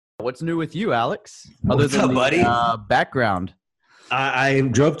What's new with you, Alex? Other What's than up, the buddy? background. I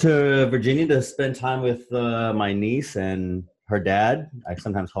drove to Virginia to spend time with my niece and her dad. I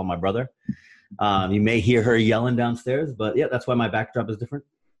sometimes call him my brother. You may hear her yelling downstairs, but yeah, that's why my backdrop is different.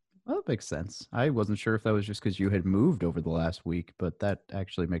 Well, that makes sense. I wasn't sure if that was just because you had moved over the last week, but that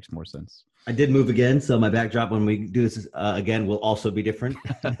actually makes more sense. I did move again, so my backdrop when we do this again will also be different.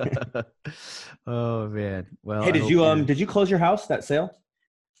 Oh man. Well, Hey, did you close your house, that sale?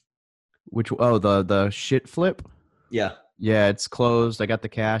 The shit flip? Yeah. Yeah, it's closed. I got the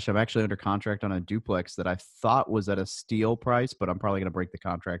cash. I'm actually under contract on a duplex that I thought was at a steal price, but I'm probably going to break the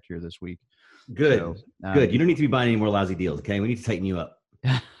contract here this week. Good. So, Good. You don't need to be buying any more lousy deals, okay? We need to tighten you up.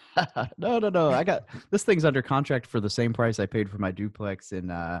 No. I got this thing's under contract for the same price I paid for my duplex in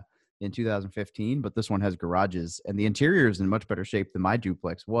 2015, but this one has garages and the interior is in much better shape than my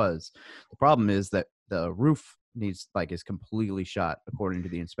duplex was. The problem is that the roof is completely shot according to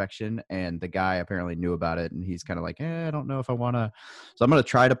the inspection, and the guy apparently knew about it, and he's kind of like, I don't know if I want to. So I'm going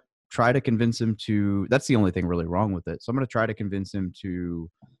to try to convince him to. That's the only thing really wrong with it. So I'm going to try to convince him to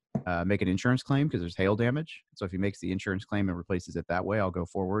make an insurance claim because there's hail damage. So if he makes the insurance claim and replaces it that way, I'll go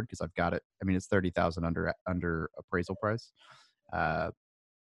forward because I've got it. I mean, it's $30,000 under appraisal price.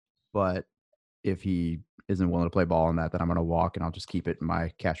 But if he isn't willing to play ball on that, then I'm going to walk and I'll just keep it in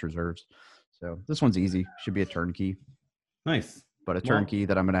my cash reserves. So this one's easy. Should be a turnkey. Nice. But a turnkey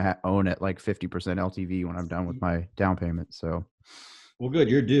that I'm going to own at like 50% LTV when I'm done with my down payment. So. Well, good.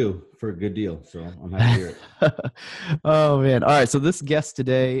 You're due for a good deal, so I'm happy to hear it. Oh, man. All right. So this guest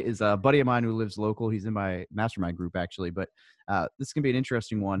today is a buddy of mine who lives local. He's in my mastermind group, actually. But this is going to be an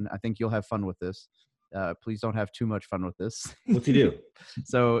interesting one. I think you'll have fun with this. Please don't have too much fun with this. What's he do?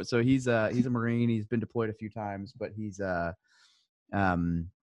 So he's a Marine. He's been deployed a few times, but he's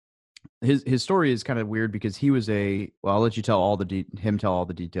his story is kind of weird because he was I'll let you tell all the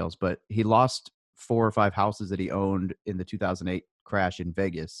details, but he lost 4 or 5 houses that he owned in the 2008 crash in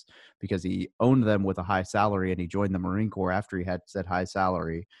Vegas because he owned them with a high salary and he joined the Marine Corps after he had said high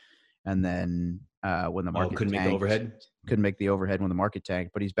salary. And then when the market couldn't make the overhead when the market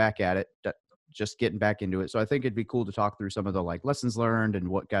tanked, but he's back at it, just getting back into it. So I think it'd be cool to talk through some of the lessons learned and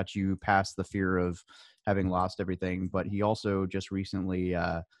what got you past the fear of having lost everything. But he also just recently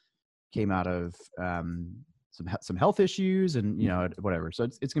came out of some health issues and whatever. So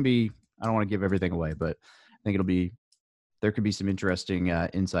it's gonna be, I don't want to give everything away, but I think there could be some interesting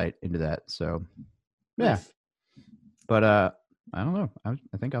insight into that. So yeah. Nice. But I don't know.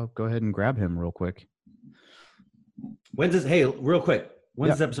 I think I'll go ahead and grab him real quick. When's this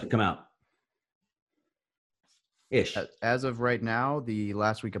episode come out? Ish. As of right now, the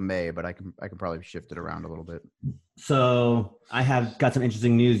last week of May, but I can probably shift it around a little bit. So I have got some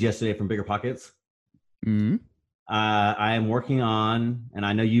interesting news yesterday from Bigger Pockets. Mm-hmm. I am working on, and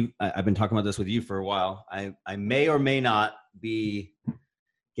I know I've been talking about this with you for a while. I may or may not be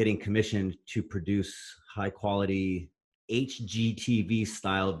getting commissioned to produce high quality HGTV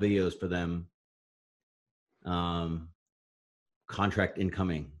style videos for them. Contract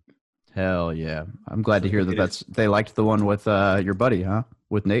incoming. Hell yeah. I'm glad to hear that they liked the one with your buddy, huh?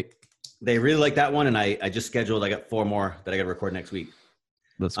 With Nate. They really like that one. And I just scheduled, I got 4 more that I got to record next week.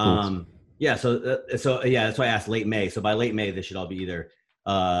 That's cool. Yeah. So that's why I asked late May. So by late May, this should all be either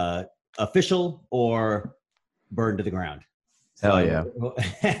official or burned to the ground. So, hell yeah.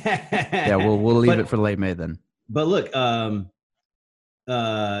 Yeah. We'll leave it for late May then. But look, yeah,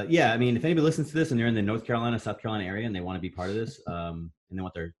 I mean, if anybody listens to this and they're in the North Carolina, South Carolina area and they want to be part of this, and they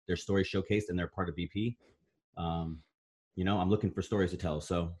want their story showcased and they're part of BP, I'm looking for stories to tell.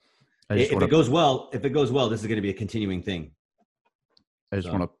 So if it goes well, this is going to be a continuing thing. I just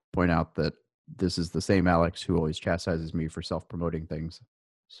want to point out that this is the same Alex who always chastises me for self-promoting things.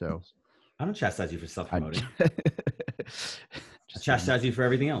 So I don't chastise you for self-promoting. I chastise you for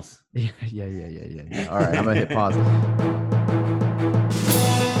everything else. Yeah. All right, I'm going to hit pause.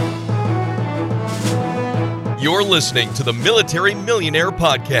 You're listening to the Military Millionaire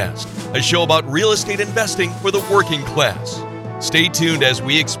Podcast, a show about real estate investing for the working class. Stay tuned as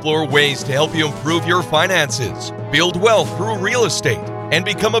we explore ways to help you improve your finances, build wealth through real estate, and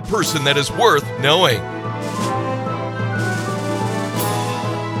become a person that is worth knowing.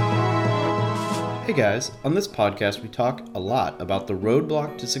 Hey guys, on this podcast we talk a lot about the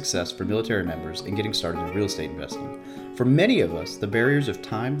roadblock to success for military members in getting started in real estate investing. For many of us, the barriers of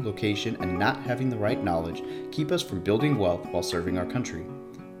time, location, and not having the right knowledge keep us from building wealth while serving our country.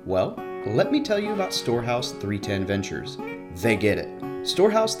 Well, let me tell you about Storehouse 310 Ventures. They get it.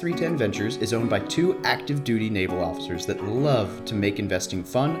 Storehouse 310 Ventures is owned by 2 active duty naval officers that love to make investing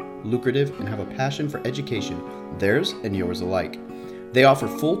fun, lucrative, and have a passion for education, theirs and yours alike. They offer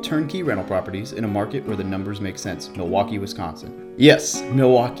full turnkey rental properties in a market where the numbers make sense, Milwaukee, Wisconsin. Yes,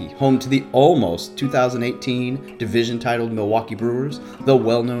 Milwaukee, home to the almost 2018 division titled Milwaukee Brewers, the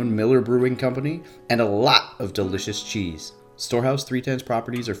well-known Miller Brewing Company, and a lot of delicious cheese. Storehouse 310's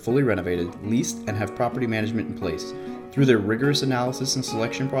properties are fully renovated, leased, and have property management in place. Through their rigorous analysis and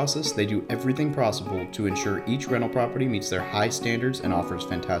selection process, they do everything possible to ensure each rental property meets their high standards and offers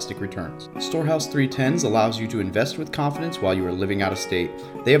fantastic returns. Storehouse 310s allows you to invest with confidence while you are living out of state.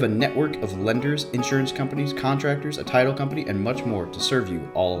 They have a network of lenders, insurance companies, contractors, a title company, and much more to serve you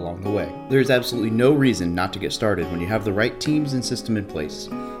all along the way. There is absolutely no reason not to get started when you have the right teams and system in place.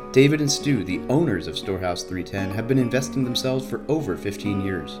 David and Stu, the owners of Storehouse 310, have been investing themselves for over 15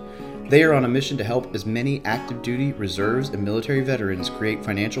 years. They are on a mission to help as many active duty, reserves, and military veterans create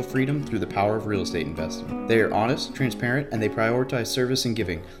financial freedom through the power of real estate investing. They are honest, transparent, and they prioritize service and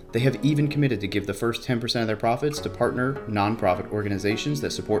giving. They have even committed to give the first 10% of their profits to partner nonprofit organizations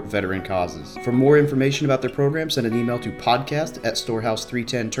that support veteran causes. For more information about their program, send an email to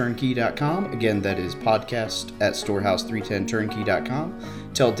podcast@storehouse310turnkey.com. Again, that is podcast@storehouse310turnkey.com.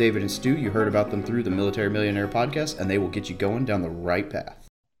 Tell David and Stu you heard about them through the Military Millionaire podcast, and they will get you going down the right path.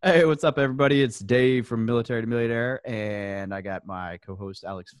 Hey, what's up, everybody? It's Dave from Military to Millionaire, and I got my co-host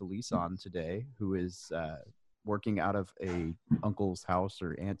Alex Felice on today, who is working out of a uncle's house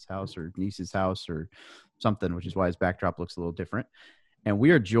or aunt's house or niece's house or something, which is why his backdrop looks a little different. And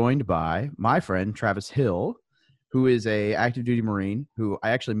we are joined by my friend Travis Hill, who is a active duty Marine who I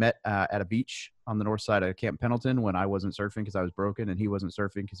actually met at a beach on the north side of Camp Pendleton when I wasn't surfing because I was broken, and he wasn't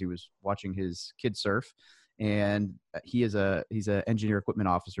surfing because he was watching his kids surf. And he's an engineer equipment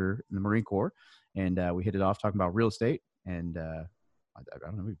officer in the Marine Corps, and we hit it off talking about real estate. And I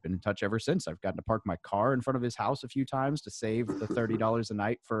don't know, we've been in touch ever since. I've gotten to park my car in front of his house a few times to save the $30 a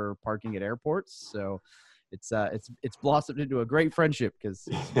night for parking at airports. So it's blossomed into a great friendship because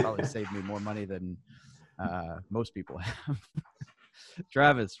it's probably saved me more money than most people have.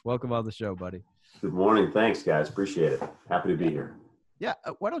 Travis, welcome on the show, buddy. Good morning. Thanks, guys. Appreciate it. Happy to be here. Yeah.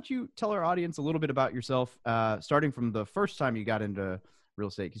 Why don't you tell our audience a little bit about yourself, starting from the first time you got into real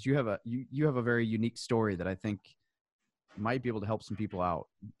estate, because you have a very unique story that I think might be able to help some people out,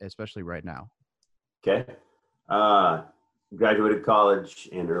 especially right now. Okay. Graduated college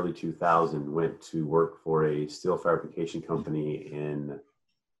in early 2000, went to work for a steel fabrication company in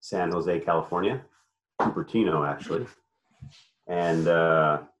San Jose, California, Cupertino, actually. And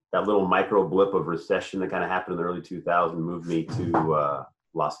that little micro blip of recession that kind of happened in the early 2000s moved me to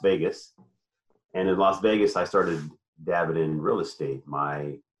Las Vegas. And in Las Vegas, I started dabbing in real estate.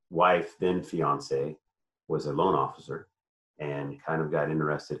 My wife, then fiance, was a loan officer and kind of got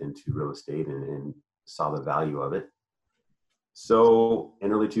interested into real estate and saw the value of it. So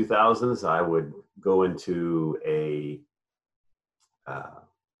in early 2000s, I would go into a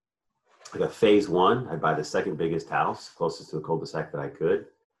phase one. I'd buy the second biggest house closest to a cul-de-sac that I could,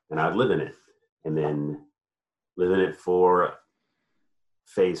 and I'd live in it, and then live in it for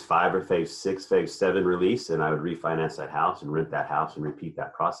phase 5 or phase 6, phase 7 release, and I would refinance that house and rent that house and repeat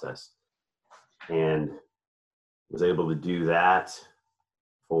that process. And was able to do that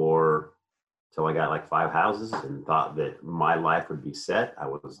till I got like 5 houses and thought that my life would be set. I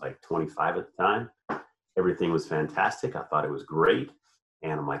was like 25 at the time. Everything was fantastic. I thought it was great.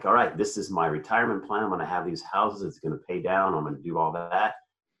 And I'm like, all right, this is my retirement plan. I'm going to have these houses. It's going to pay down. I'm going to do all that.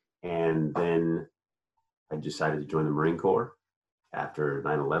 And then I decided to join the Marine Corps after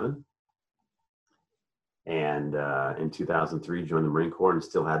 9/11. And in 2003, joined the Marine Corps and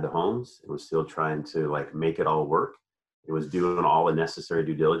still had the homes. It was still trying to like make it all work. It was doing all the necessary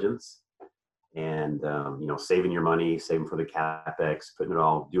due diligence and, saving your money, saving for the CapEx, putting it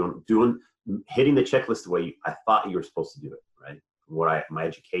all, hitting the checklist the way I thought you were supposed to do it, right? My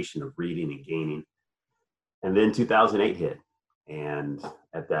education of reading and gaining. And then 2008 hit. And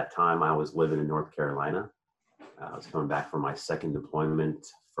at that time I was living in North Carolina. I was coming back from my second deployment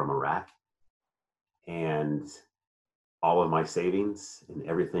from Iraq, and all of my savings and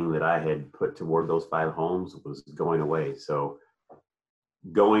everything that I had put toward those 5 homes was going away. So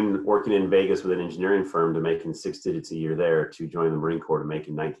working in Vegas with an engineering firm to making 6 digits a year there, to join the Marine Corps to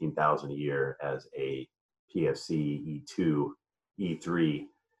making $19,000 a year as a PFC E2, E3,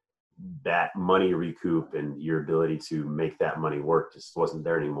 that money recoup and your ability to make that money work just wasn't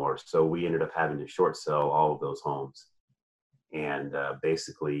there anymore. So we ended up having to short sell all of those homes. And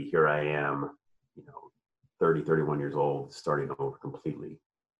basically here I am, 30, 31 years old, starting over completely,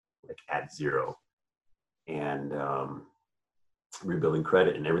 like at zero. And rebuilding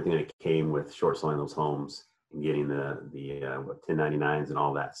credit and everything that came with short selling those homes and getting the 1099s and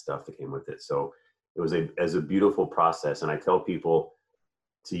all that stuff that came with it. So it was a beautiful process. And I tell people,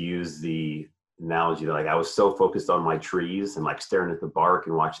 to use the analogy that like I was so focused on my trees and like staring at the bark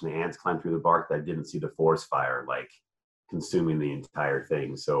and watching the ants climb through the bark that I didn't see the forest fire like consuming the entire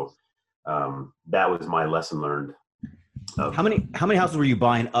thing. So that was my lesson learned. How many houses were you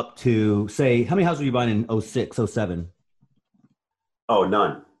buying up to, say, how many houses were you buying in 06, 07? Oh,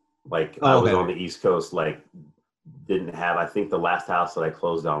 none. Like I was on the East Coast, like didn't have, I think the last house that I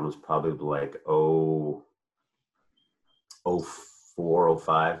closed on was probably like 04,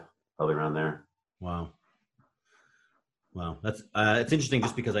 05, probably around there. Wow. That's it's interesting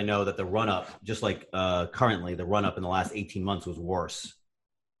just because I know that the run up, just like currently, the run up in the last 18 months was worse.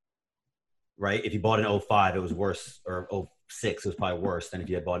 Right? If you bought in 05, it was worse, or 06, it was probably worse than if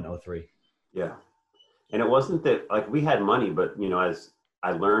you had bought in 03. Yeah. And it wasn't that like we had money, but you know, as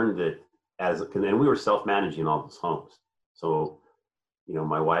I learned that and we were self-managing all those homes. So, you know,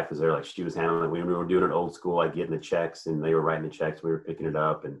 my wife was there, like she was handling it. We were doing it old school, like getting the checks and they were writing the checks. We were picking it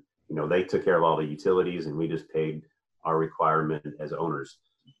up and, you know, they took care of all the utilities and we just paid our requirement as owners.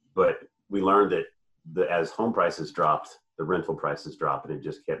 But we learned that as home prices dropped, the rental prices dropped and it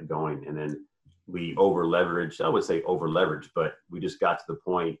just kept going. And then we over-leveraged, I would say over-leveraged, but we just got to the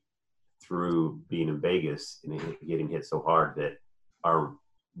point through being in Vegas and getting hit so hard that our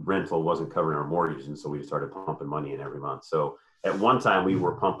rental wasn't covering our mortgage. And so we started pumping money in every month. So at one time we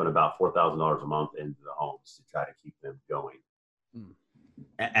were pumping about $4,000 a month into the homes to try to keep them going.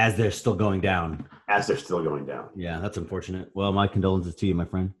 As they're still going down. Yeah, that's unfortunate. Well, my condolences to you, my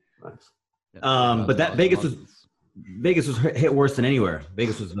friend. Thanks. But that Vegas was hit worse than anywhere.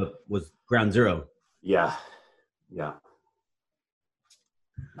 Vegas was ground zero. Yeah. I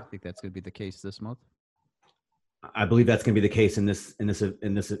think that's going to be the case this month. I believe that's going to be the case in this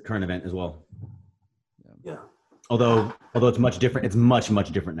current event as well. Yeah. Although it's much different. It's much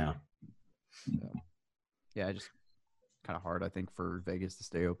different now. Yeah, just kind of hard, I think, for Vegas to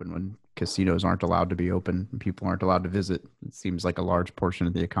stay open when casinos aren't allowed to be open and people aren't allowed to visit. It seems like a large portion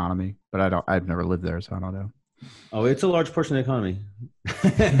of the economy, but I've never lived there, so I don't know. Oh, it's a large portion of the economy.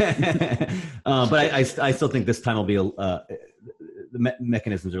 But I still think this time will be the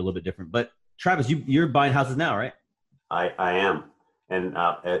mechanisms are a little bit different. But Travis, you're buying houses now, right? I am. And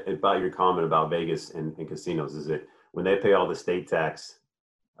about your comment about Vegas and casinos, is it when they pay all the state tax?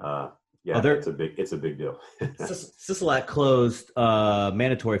 It's a big deal. Sisolak closed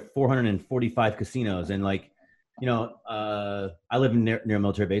mandatory 445 casinos, and like, you know, I live near a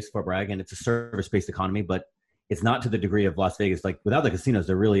military base, Fort Bragg, and it's a service-based economy, but it's not to the degree of Las Vegas. Like without the casinos,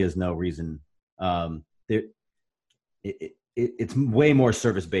 there really is no reason. It's way more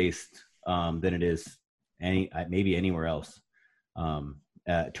service-based than it is maybe anywhere else,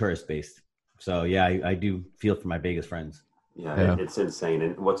 tourist-based. So yeah, I do feel for my Vegas friends. Yeah, it's insane.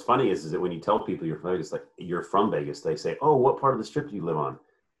 And what's funny is that when you tell people you're from Vegas, like you're from Vegas, they say, "Oh, what part of the Strip do you live on?"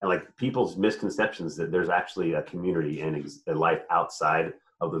 And like people's misconceptions that there's actually a community and a life outside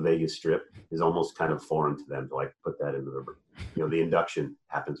of the Vegas Strip is almost kind of foreign to them to like put that into the, you know, the induction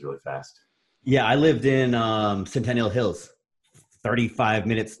happens really fast. Yeah, I lived in Centennial Hills, 35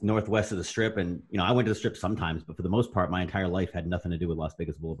 minutes northwest of the Strip, and you know, I went to the Strip sometimes, but for the most part, my entire life had nothing to do with Las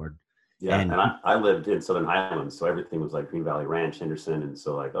Vegas Boulevard. Yeah, and I lived in Southern Highlands, so everything was like Green Valley Ranch, Henderson, and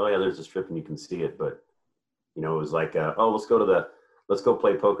so like, oh yeah, there's a Strip and you can see it, but you know, it was like, let's go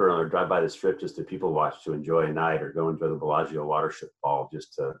play poker or drive by the Strip just to people watch to enjoy a night, or go enjoy the Bellagio watership ball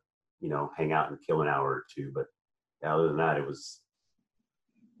just to, you know, hang out and kill an hour or two. But yeah, other than that, it was,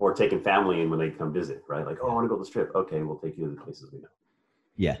 or taking family in when they come visit, right? Like, oh, I want to go to the Strip. Okay, we'll take you to the places we know.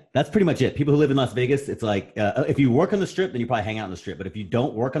 Yeah, that's pretty much it. People who live in Las Vegas, it's like, if you work on the Strip, then you probably hang out on the Strip. But if you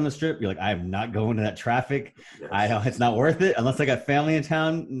don't work on the Strip, you're like, I'm not going to that traffic. Yes. It's not worth it. Unless I got family in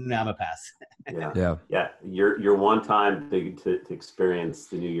town, I'm a pass. Yeah. Your one time to experience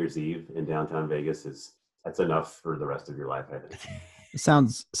the New Year's Eve in downtown Vegas that's enough for the rest of your life, I think. It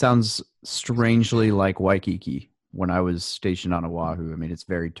sounds strangely like Waikiki when I was stationed on Oahu. I mean, it's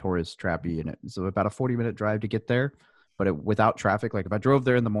very tourist trappy, and it's about a 40-minute drive to get there. But without traffic, like if I drove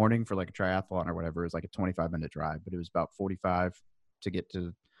there in the morning for like a triathlon or whatever, it was like a 25-minute drive, but it was about 45 to get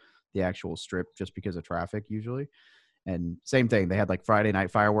to the actual Strip just because of traffic usually. And same thing, they had like Friday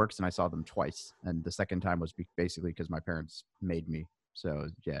night fireworks and I saw them twice. And the second time was basically because my parents made me. So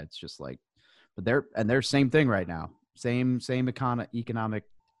yeah, it's just like, but they're same thing right now. Same economic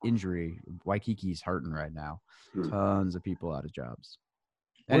injury. Waikiki's hurting right now. Tons of people out of jobs.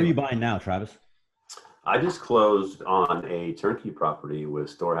 What are you buying now, Travis? I just closed on a turnkey property with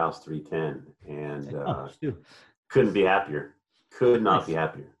Storehouse 310 and couldn't be happier. Could not be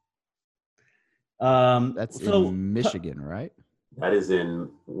happier. That's in Michigan, right? That is in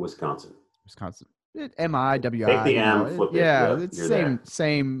Wisconsin. MIWI. Take the M, flip it. Yeah, Yep, it's you're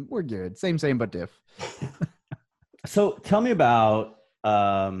same. We're good. Same, but diff. So tell me about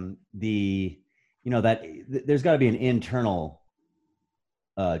there's got to be an internal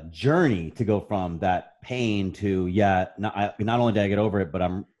journey to go from that pain to not only did I get over it, but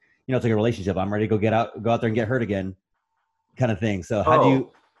I'm it's like a relationship. I'm ready to go out there and get hurt again, kind of thing. So how do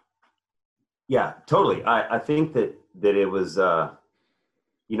you? Yeah, totally. I think that it was it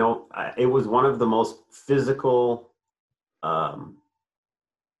was one of the most physical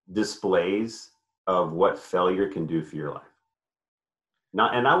displays of what failure can do for your life.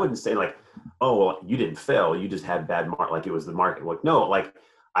 And I wouldn't say like, oh, well, you didn't fail, you just had bad market, like it was the market. Like, no, like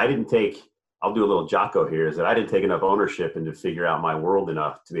I'll do a little Jocko here, is that I didn't take enough ownership and to figure out my world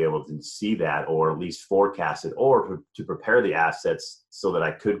enough to be able to see that, or at least forecast it, or to prepare the assets so that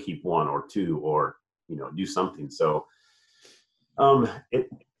I could keep one or two, or, do something. So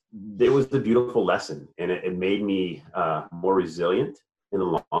it was a beautiful lesson, and it made me more resilient in the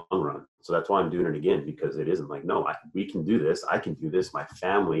long run. So that's why I'm doing it again, because it isn't like, no, we can do this. I can do this. My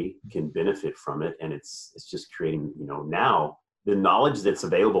family can benefit from it. And it's just creating, now the knowledge that's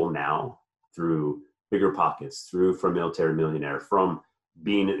available now through Bigger Pockets, from Military Millionaire, from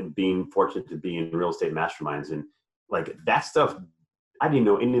being fortunate to be in real estate masterminds, and like that stuff. I didn't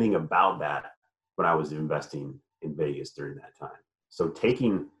know anything about that when I was investing in Vegas during that time. So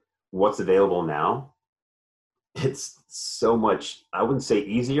taking what's available now, it's so much, I wouldn't say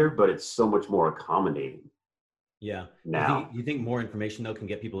easier, but it's so much more accommodating. Yeah. Now, you think more information though can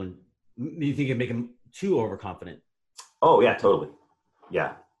get people in? You think it can make them too overconfident? Oh yeah, totally.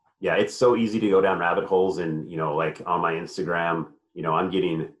 Yeah. It's so easy to go down rabbit holes, and like on my Instagram, I'm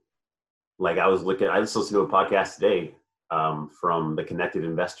getting, like I just listened to a podcast today from the Connected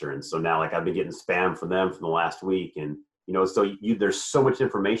Investor, and so now like I've been getting spam from them from the last week, and so there's so much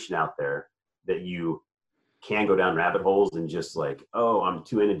information out there that you can go down rabbit holes and just like, oh, I'm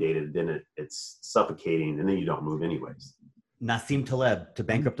too inundated, then it's suffocating, and then you don't move anyways. Nassim Taleb, To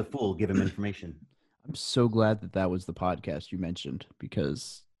Bankrupt a Fool, give him information. I'm so glad that was the podcast you mentioned,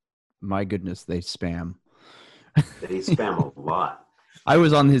 because my goodness, they spam. They spam a lot. I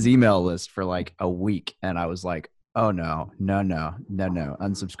was on his email list for like a week, and I was like, oh no,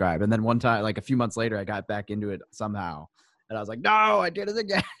 unsubscribe. And then one time, like a few months later, I got back into it somehow, and I was like, no, I did it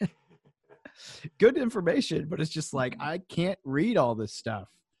again. Good information, but it's just like, I can't read all this stuff.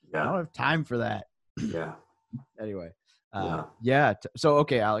 Yeah. I don't have time for that. Yeah. Anyway. Yeah. So,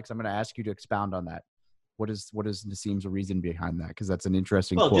 okay, Alex, I'm going to ask you to expound on that. What is Nassim's reason behind that? Because that's an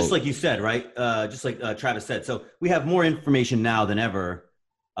interesting quote. Just like you said, right? Just like Travis said. So we have more information now than ever.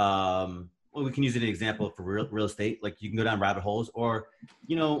 We can use an example for real estate. Like you can go down rabbit holes, or,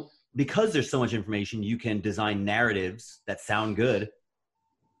 because there's so much information, you can design narratives that sound good,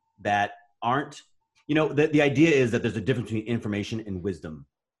 that aren't, the idea is that there's a difference between information and wisdom.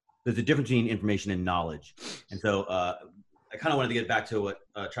 There's a difference between information and knowledge. And so I kind of wanted to get back to what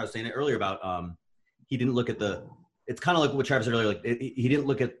Travis was saying earlier about he didn't look at it's kind of like what Travis said earlier, like he didn't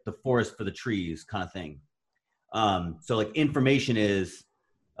look at the forest for the trees kind of thing. So like information is,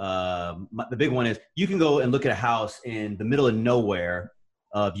 the big one is you can go and look at a house in the middle of nowhere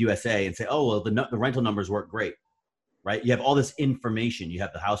of USA and say, oh, well, the rental numbers work great, right? You have all this information. You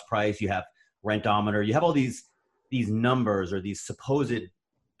have the house price, you have rentometer, you have all these numbers or these supposed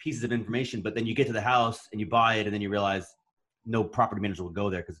pieces of information, but then you get to the house and you buy it, and then you realize no property manager will go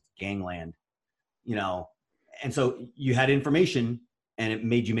there because it's gangland, and so you had information and it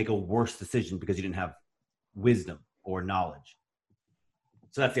made you make a worse decision because you didn't have wisdom or knowledge.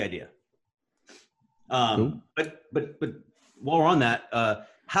 So that's the idea. Cool. But while we're on that,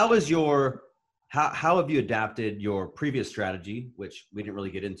 how have you adapted your previous strategy, which we didn't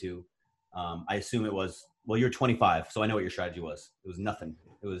really get into? I assume it was, well, you're 25, so I know what your strategy was. It was nothing.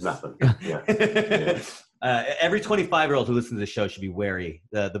 It was nothing. Yeah. Every 25-year-old who listens to this show should be wary.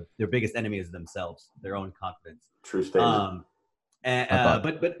 Their biggest enemy is themselves, their own confidence. True statement.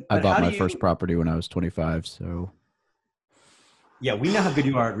 I bought my first property when I was 25, so. Yeah, we know how good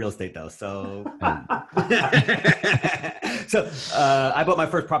you are at real estate, though. So, I bought my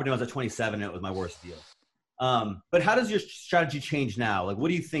first property when I was at 27, and it was my worst deal. But how does your strategy change now? Like, what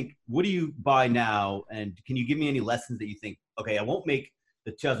do you think? What do you buy now? And can you give me any lessons that you think, okay, I won't make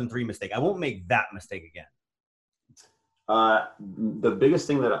the 2003 mistake. I won't make that mistake again. The biggest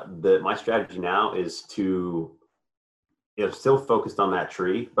thing that my strategy now is to, still focused on that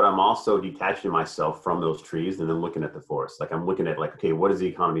tree, but I'm also detaching myself from those trees and then looking at the forest. Like I'm looking at like, okay, what is the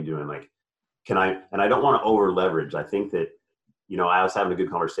economy doing? Like, and I don't want to over leverage. I think that, I was having a good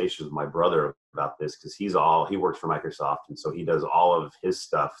conversation with my brother about this because he works for Microsoft. And so he does all of his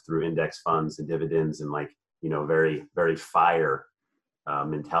stuff through index funds and dividends and like, very, very FIRE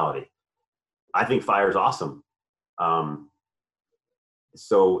mentality. I think FIRE is awesome.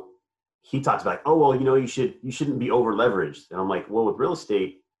 So he talks about, oh, well, you shouldn't be over leveraged. And I'm like, well, with real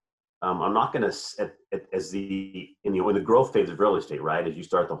estate, I'm not going to, in the growth phase of real estate, right? As you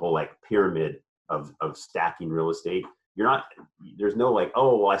start the whole like pyramid of stacking real estate, there's no like,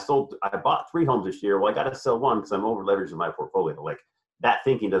 oh, well, I bought 3 homes this year. Well, I got to sell 1 because I'm over leveraged in my portfolio. Like that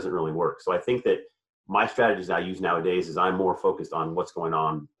thinking doesn't really work. So I think that my strategies I use nowadays is I'm more focused on what's going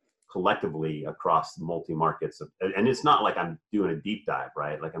on collectively across multi markets. And it's not like I'm doing a deep dive,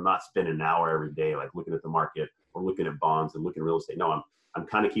 right? Like I'm not spending an hour every day, like looking at the market or looking at bonds and looking at real estate. No, I'm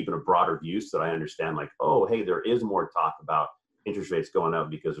kind of keeping a broader view so that I understand like, oh, hey, there is more talk about interest rates going up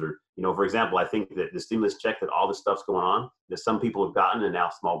because for example, I think that the stimulus check that all this stuff's going on that some people have gotten and now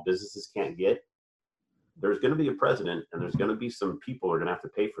small businesses can't get, there's going to be a president and there's going to be some people who are going to have to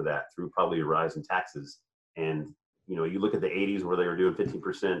pay for that through probably a rise in taxes. And, you look at the 80s where they were doing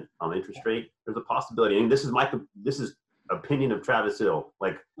 15% on the interest rate, there's a possibility. And this is opinion of Travis Hill,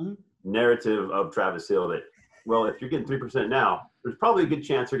 like narrative of Travis Hill that, well, if you're getting 3% now, there's probably a good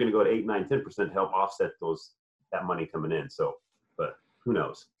chance you're going to go to 8, 9, 10% to help offset that money coming in. So, but who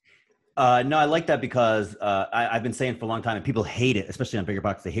knows? No, I like that because I've been saying for a long time, and people hate it, especially on bigger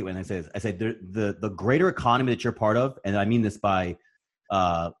bucks. They hate when I say this. I say the greater economy that you're part of, and I mean this by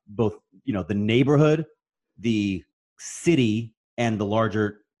both, the neighborhood, the city, and the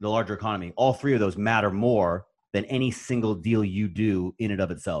larger economy. All 3 of those matter more than any single deal you do in and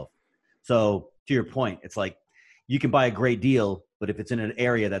of itself. So to your point, it's like you can buy a great deal, but if it's in an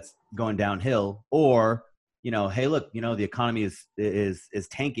area that's going downhill, or hey, look, the economy is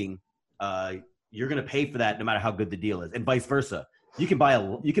tanking. You're going to pay for that no matter how good the deal is, and vice versa. You can buy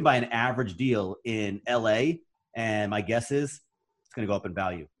an average deal in LA, and my guess is it's going to go up in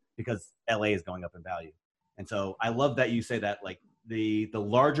value because LA is going up in value. And so I love that you say that, like the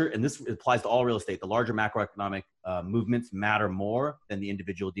larger, and this applies to all real estate, the larger macroeconomic movements matter more than the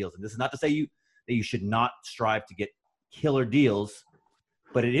individual deals. And this is not to say that you should not strive to get killer deals,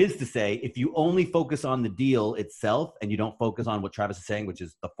 but it is to say if you only focus on the deal itself and you don't focus on what Travis is saying, which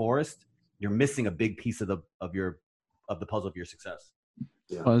is the forest, you're missing a big piece of the puzzle of your success.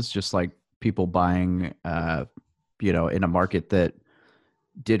 Yeah. Well, it's just like people buying, in a market that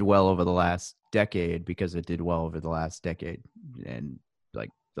did well over the last decade because it did well over the last decade, and like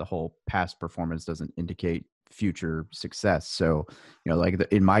the whole past performance doesn't indicate future success. So, like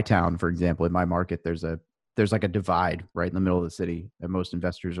in my town, for example, in my market, there's like a divide right in the middle of the city, and most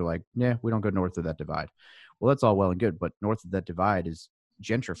investors are like, yeah, we don't go north of that divide. Well, that's all well and good, but north of that divide is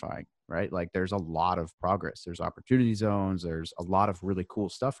gentrifying, right? Like there's a lot of progress. There's opportunity zones. There's a lot of really cool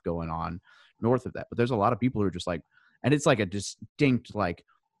stuff going on north of that. But there's a lot of people who are just like, and it's like a distinct, like,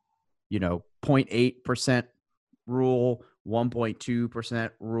 0.8% rule, 1.2%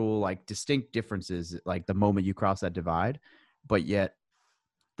 rule, like distinct differences, like the moment you cross that divide. But yet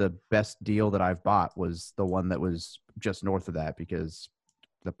the best deal that I've bought was the one that was just north of that because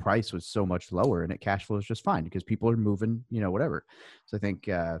the price was so much lower and it cash flows just fine because people are moving, whatever. So I think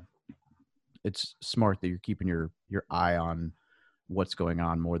it's smart that you're keeping your eye on what's going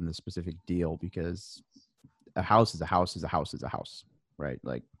on more than the specific deal, because a house is a house is a house is a house, right?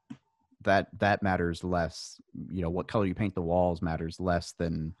 Like that matters less. What color you paint the walls matters less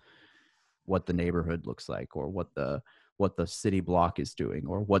than what the neighborhood looks like, or what the city block is doing,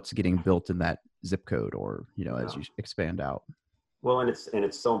 or what's getting built in that zip code, or as you expand out. Well, and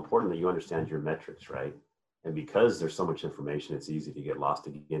it's so important that you understand your metrics, right? And because there's so much information, it's easy to get lost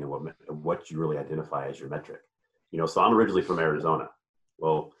again in what you really identify as your metric. So I'm originally from Arizona.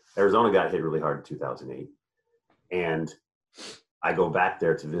 Well, Arizona got hit really hard in 2008, and I go back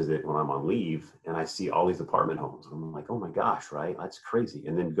there to visit when I'm on leave, and I see all these apartment homes. I'm like, oh my gosh, right? That's crazy.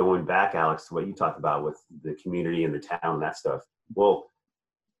 And then going back, Alex, to what you talked about with the community and the town and that stuff. Well,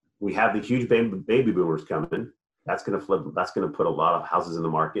 we have the huge baby boomers coming. That's going to flip. That's going to put a lot of houses in the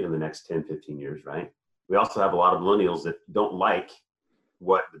market in the next 10, 15 years, right? We also have a lot of millennials that don't like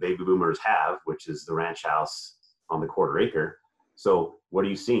what the baby boomers have, which is the ranch house on the quarter acre. So what are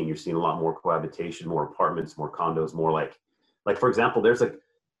you seeing? You're seeing a lot more cohabitation, more apartments, more condos, more like for example, there's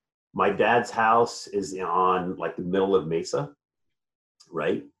my dad's house is on like the middle of Mesa,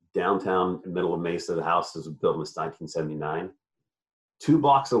 right? Downtown middle of Mesa. The house was built in 1979. 2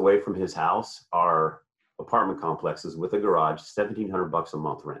 blocks away from his house are apartment complexes with a garage, $1,700 a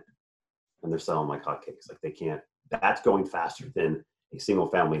month rent. And they're selling like hotcakes. Like that's going faster than a single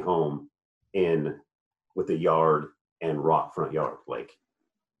family home with a yard and rock front yard. Like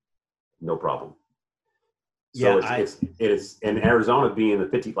no problem. Yeah, So it's in Arizona being the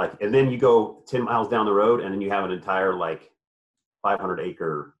 50, like, and then you go 10 miles down the road and then you have an entire like 500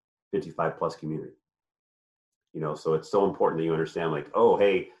 acre 55 plus community. So it's so important that you understand, like, oh,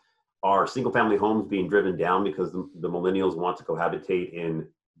 hey, are single family homes being driven down because the millennials want to cohabitate in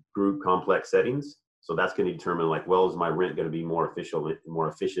group complex settings? So that's going to determine, like, well, is my rent going to be more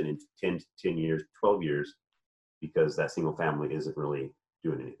efficient in 10 years, 12 years, because that single family isn't really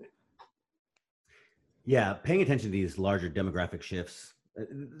doing anything. Yeah, paying attention to these larger demographic shifts,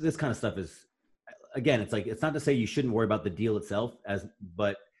 this kind of stuff is, again, it's like, it's not to say you shouldn't worry about the deal itself,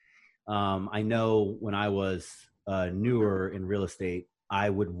 but I know when I was newer in real estate, I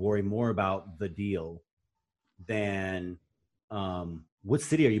would worry more about the deal than what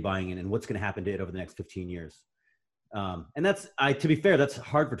city are you buying in and what's going to happen to it over the next 15 years. And to be fair, that's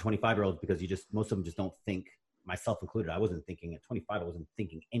hard for 25-year-olds because most of them just don't think, myself included. I wasn't thinking at 25, I wasn't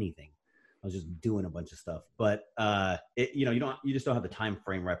thinking anything. I was just doing a bunch of stuff. But you just don't have the time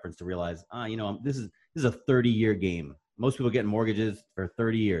frame reference to realize, this is a 30-year game. Most people getting mortgages for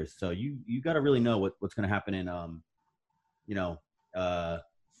 30 years. So you got to really know what's going to happen in,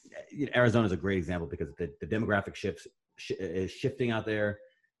 Arizona is a great example because the demographic is shifting out there.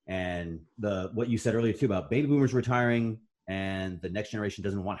 And what you said earlier too about baby boomers retiring and the next generation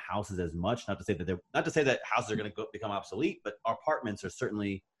doesn't want houses as much. Not to say that houses are going to become obsolete, but apartments are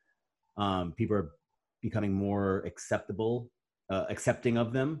certainly, people are becoming more accepting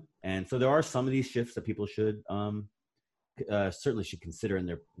of them. And so there are some of these shifts that people should, certainly should consider in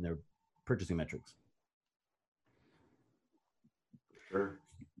their purchasing metrics. Sure.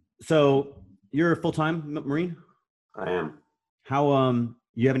 So you're a full-time Marine? I am. How,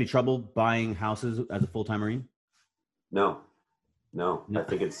 you have any trouble buying houses as a full-time Marine? No. I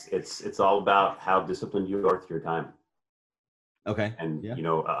think it's all about how disciplined you are with your time. Okay. And, yeah.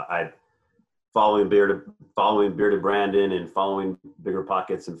 I following Bearded Brandon and following Bigger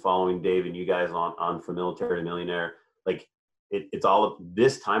Pockets and following Dave and you guys on For Military to Millionaire, like it's all,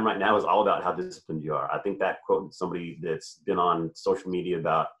 this time right now is all about how disciplined you are. I think that quote somebody that's been on social media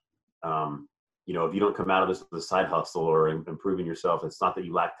about, if you don't come out of this with a side hustle or improving yourself, it's not that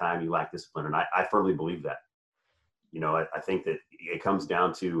you lack time, you lack discipline. And I firmly believe that. I think that it comes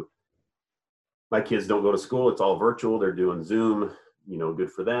down to, my kids don't go to school. It's all virtual. They're doing Zoom,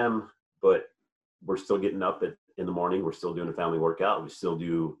 good for them, but we're still getting up in the morning. We're still doing a family workout. We still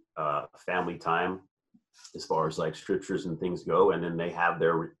do family time as far as like scriptures and things go. And then they have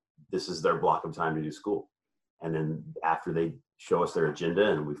this is their block of time to do school. And then after they show us their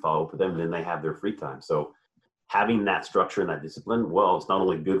agenda and we follow up with them, then they have their free time. So having that structure and that discipline, well, it's not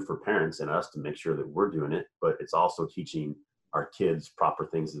only good for parents and us to make sure that we're doing it, but it's also teaching our kids proper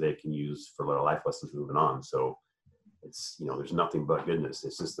things that they can use for their life lessons moving on. So it's, there's nothing but goodness.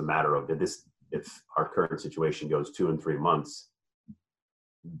 It's just a matter of if our current situation goes 2 and 3 months,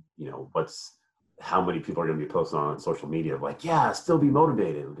 how many people are going to be posting on social media of like, yeah, still be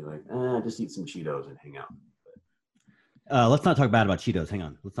motivated. And be like, just eat some Cheetos and hang out. Let's not talk bad about Cheetos. Hang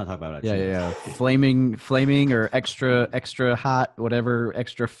on. Let's not talk about Cheetos. Yeah. Flaming or extra hot, whatever,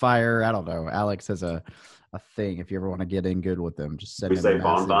 extra fire. I don't know. Alex has a thing. If you ever want to get in good with them, just send we him say a message.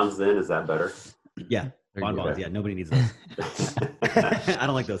 bonbons then? Is that better? Yeah. Bonbons. Yeah. Nobody needs those. I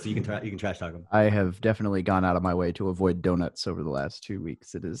don't like those. So you can trash talk them. I have definitely gone out of my way to avoid donuts over the last 2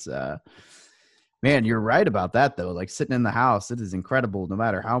 weeks. It is, man, you're right about that though. Like sitting in the house, it is incredible. No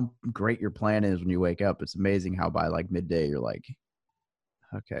matter how great your plan is when you wake up, it's amazing how by like midday you're like,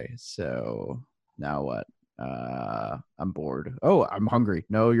 okay, so now what? I'm bored. Oh, I'm hungry.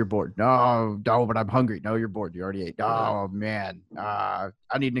 No, you're bored. No, but I'm hungry. No, you're bored. You already ate. Oh man. I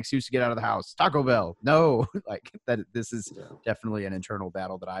need an excuse to get out of the house. Taco Bell. No, like that. This is definitely an internal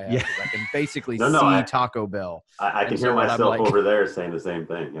battle that I have. Yeah. I can basically see Taco Bell. I can hear myself over there saying the same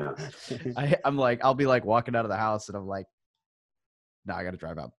thing. Yeah. I'm like, I'll be like walking out of the house and I'm like, no, I got to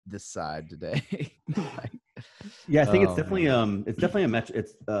drive out this side today. Yeah, I think it's definitely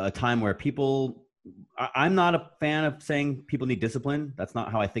it's a time where people. I'm not a fan of saying people need discipline. That's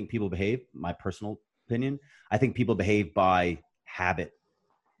not how I think people behave. My personal opinion. I think people behave by habit,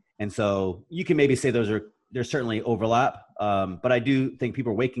 and so you can maybe say there's certainly overlap. But I do think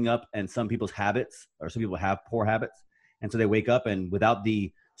people are waking up, and some people's habits, or some people have poor habits, and so they wake up, and without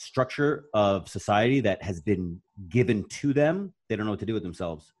the structure of society that has been given to them, they don't know what to do with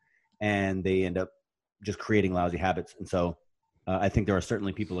themselves, and they end up just creating lousy habits. And so I think there are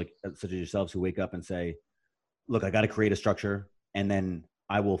certainly people like such as yourselves who wake up and say, look, I got to create a structure, and then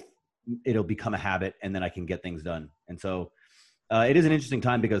it'll become a habit, and then I can get things done. And so it is an interesting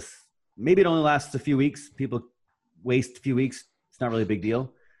time because maybe it only lasts a few weeks. People waste a few weeks. It's not really a big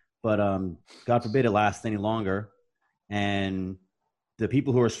deal. but God forbid it lasts any longer. And the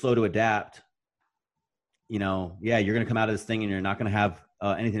people who are slow to adapt, you know, yeah, you're going to come out of this thing and you're not going to have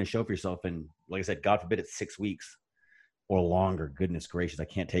anything to show for yourself. And like I said, God forbid it's 6 weeks or longer. Goodness gracious, I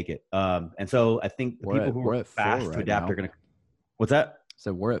can't take it. And so I think the people who are fast to adapt are going to. What's that?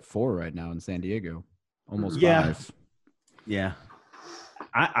 So we're at 4 right now in San Diego, almost 5. Yeah.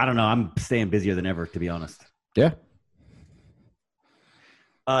 I don't know. I'm staying busier than ever, to be honest. Yeah.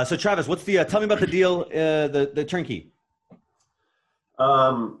 So Travis, what's the? Tell me about the deal. The turnkey.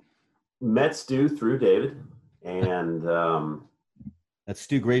 Met Stu through David, and that's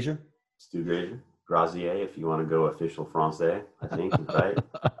Stu Grazier. Stu Grazier, if you want to go official Francais, I think, right?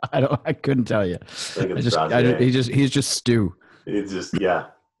 I couldn't tell you. He's just Stu. He's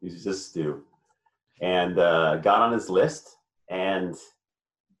just Stu, and got on his list, and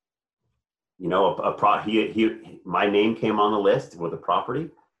you know, my name came on the list with a property.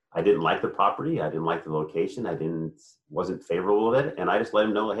 I didn't like the property. I didn't like the location. Wasn't favorable with it. And I just let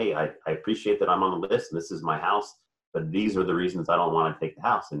him know, hey, I appreciate that I'm on the list and this is my house, but these are the reasons I don't want to take the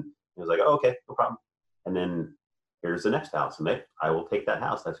house. And he was like, oh, okay, no problem. And then here's the next house. And I will take that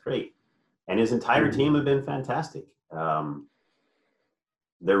house. That's great. And his entire team have been fantastic. Their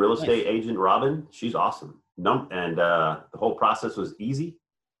real estate agent, Robin, she's awesome. And the whole process was easy.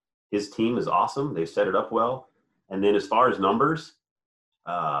 His team is awesome. They set it up well. And then as far as numbers,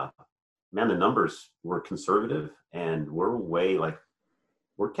 man, the numbers were conservative, and we're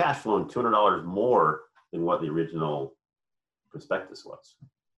cash flowing $200 more than what the original prospectus was.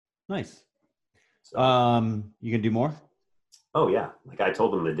 Nice. So, you can do more? Oh yeah. Like I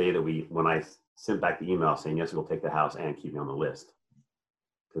told them the day when I sent back the email saying, yes, we'll take the house and keep me on the list.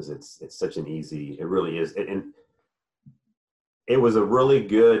 Cause it's such an easy, it really is. And it was a really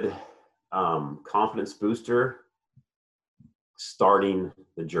good, confidence booster starting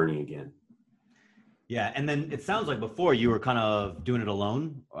the journey again. Yeah. And then it sounds like before you were kind of doing it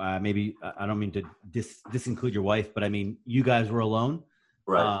alone. Maybe I don't mean to disinclude your wife, but I mean, you guys were alone.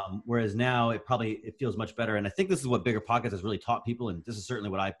 Right. Whereas now it feels much better. And I think this is what Bigger Pockets has really taught people. And this is certainly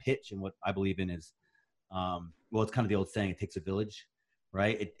what I pitch and what I believe in is, it's kind of the old saying, it takes a village,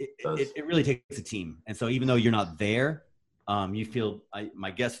 right? It really takes a team. And so even though you're not there, you feel,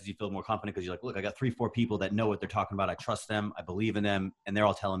 my guess is you feel more confident because you're like, look, I got 3-4 people that know what they're talking about. I trust them. I believe in them. And they're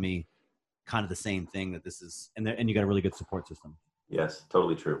all telling me kind of the same thing that this is, and you got a really good support system. Yes,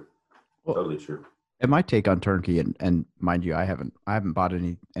 totally true. Totally true. And my take on turnkey, and mind you, I haven't bought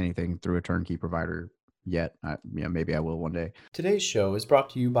anything through a turnkey provider yet. Maybe I will one day. Today's show is brought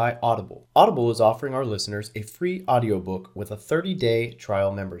to you by Audible. Audible is offering our listeners a free audiobook with a 30-day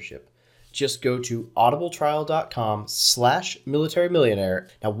trial membership. Just go to audibletrial.com/militarymillionaire.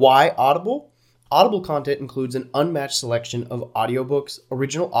 Now, why Audible? Audible content includes an unmatched selection of audiobooks,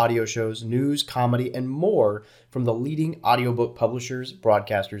 original audio shows, news, comedy, and more from the leading audiobook publishers,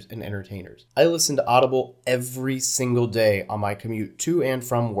 broadcasters, and entertainers. I listen to Audible every single day on my commute to and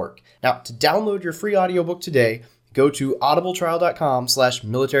from work. Now, to download your free audiobook today, go to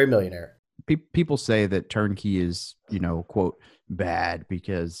audibletrial.com/militarymillionaire. People say that turnkey is, quote, bad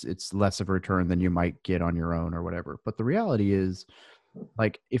because it's less of a return than you might get on your own or whatever. But the reality is,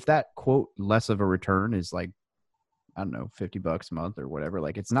 like, if that quote less of a return is like, I don't know, $50 a month or whatever,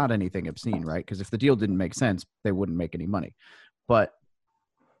 like it's not anything obscene, right? Because if the deal didn't make sense, they wouldn't make any money. But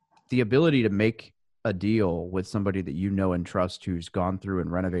the ability to make a deal with somebody that you know and trust who's gone through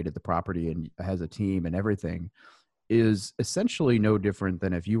and renovated the property and has a team and everything is essentially no different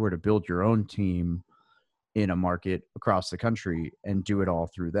than if you were to build your own team in a market across the country and do it all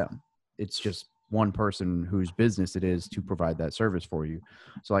through them. It's just one person whose business it is to provide that service for you.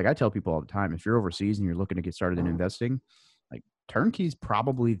 So like I tell people all the time, if you're overseas and you're looking to get started in investing, like turnkey is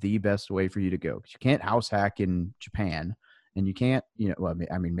probably the best way for you to go. 'Cause you can't house hack in Japan and you can't,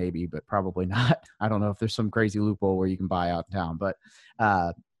 I mean, maybe, but probably not. I don't know if there's some crazy loophole where you can buy out in town, but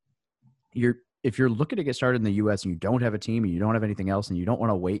if you're looking to get started in the US and you don't have a team and you don't have anything else and you don't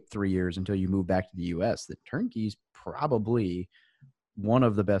want to wait 3 years until you move back to the US, the turnkey is probably one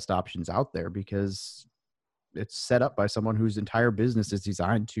of the best options out there because it's set up by someone whose entire business is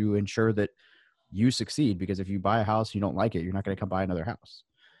designed to ensure that you succeed. Because if you buy a house, you don't like it, you're not going to come buy another house.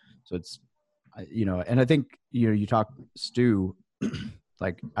 So it's, and I think, you talk Stu,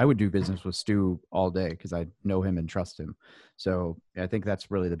 like I would do business with Stu all day because I know him and trust him. So I think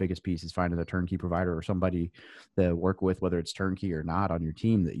that's really the biggest piece is finding a turnkey provider or somebody to work with, whether it's turnkey or not, on your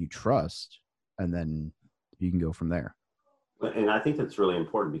team that you trust. And then you can go from there. And I think that's really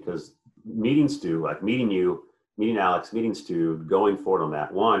important because meeting Stu, like meeting you, meeting Alex, meeting Stu, going forward on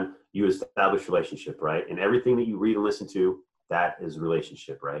that, one, you establish relationship, right? And everything that you read and listen to, that is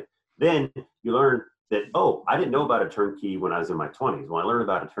relationship, right? Then you learn that, oh, I didn't know about a turnkey when I was in my 20s. When I learned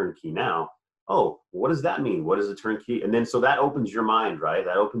about a turnkey now, oh, what does that mean? What is a turnkey? And then so that opens your mind, right?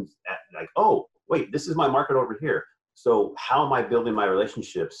 That opens like, oh, wait, this is my market over here. So how am I building my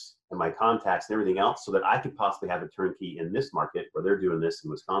relationships and my contacts and everything else so that I could possibly have a turnkey in this market where they're doing this in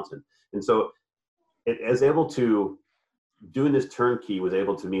Wisconsin? And so it is able to, doing this turnkey was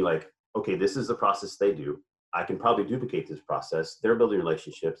able to me like, okay, this is the process they do. I can probably duplicate this process. They're building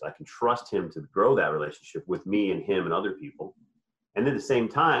relationships. I can trust him to grow that relationship with me and him and other people. And at the same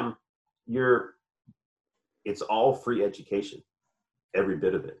time, it's all free education, every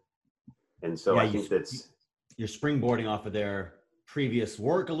bit of it. And so I think you're springboarding off of their previous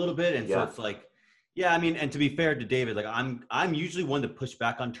work a little bit. And so it's like, yeah, I mean, and to be fair to David, like I'm usually one to push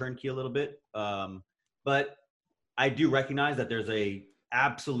back on turnkey a little bit. But I do recognize that there's a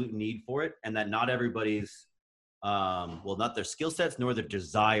absolute need for it, and that not everybody's, not their skill sets nor their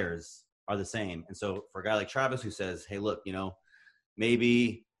desires are the same. And so for a guy like Travis who says, hey, look,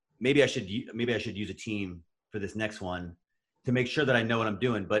 maybe I should use a team for this next one to make sure that I know what I'm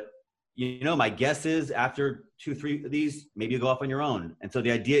doing. But my guess is after 2-3 of these, maybe you go off on your own. And so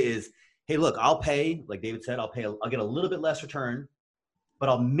the idea is, hey, look, I'll pay, like David said, I'll get a little bit less return, but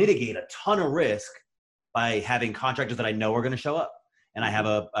I'll mitigate a ton of risk by having contractors that I know are going to show up. And I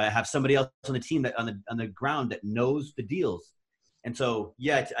have somebody else on the team that on the ground that knows the deals. And so,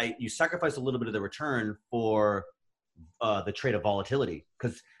 you sacrifice a little bit of the return for the trade of volatility.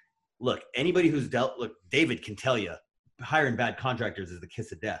 Because look, anybody who's David can tell you, hiring bad contractors is the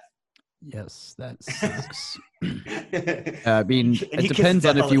kiss of death. Yes, that sucks. I mean, it depends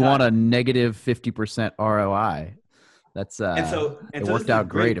on if you want a negative 50% ROI. That's it worked out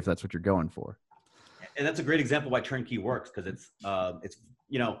great if that's what you're going for. And that's a great example why turnkey works, because it's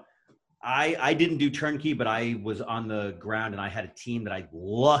I didn't do turnkey, but I was on the ground and I had a team that I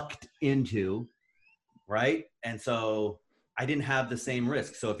lucked into, right? And so I didn't have the same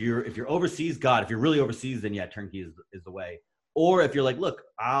risk. So if you're overseas, if you're really overseas, then turnkey is the way. Or if you're like, look,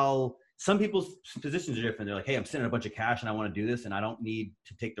 some people's positions are different. They're like, hey, I'm sending a bunch of cash and I want to do this and I don't need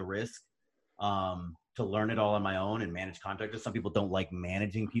to take the risk to learn it all on my own and manage contractors. Some people don't like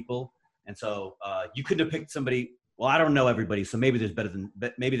managing people. And so you couldn't have picked somebody. Well, I don't know everybody, so maybe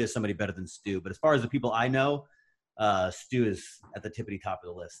there's somebody better than Stu. But as far as the people I know, Stu is at the tippity top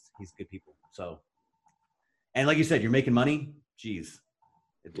of the list. He's good people. So, and like you said, you're making money. Geez,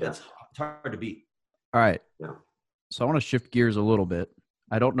 it's hard to beat. All right. Yeah. So I want to shift gears a little bit.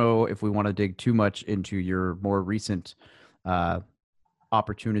 I don't know if we want to dig too much into your more recent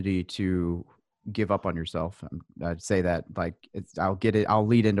opportunity to give up on yourself. I'd say that I'll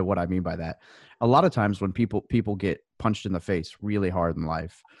lead into what I mean by that. A lot of times when people get punched in the face really hard in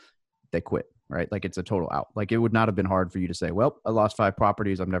life, they quit, right? Like it's a total out. Like it would not have been hard for you to say, well, I lost 5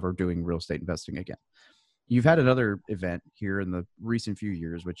 properties. I'm never doing real estate investing again. You've had another event here in the recent few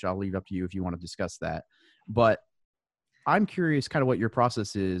years, which I'll leave up to you if you want to discuss that. But I'm curious kind of what your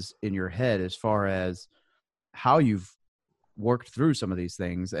process is in your head as far as how you've worked through some of these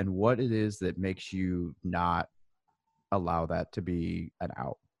things and what it is that makes you not allow that to be an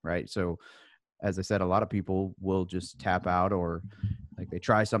out, right? So as I said, a lot of people will just tap out, or like they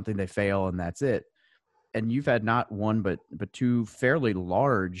try something, they fail, and that's it. And you've had not one, but 2 fairly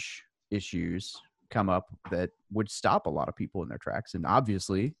large issues come up that would stop a lot of people in their tracks. And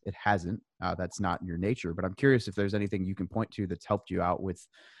obviously it hasn't. That's not your nature. But I'm curious if there's anything you can point to that's helped you out with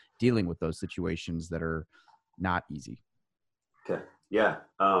dealing with those situations that are not easy. Okay. Yeah.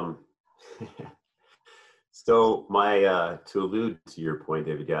 So to allude to your point,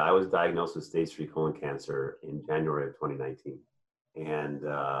 David, I was diagnosed with stage 3 colon cancer in January of 2019. And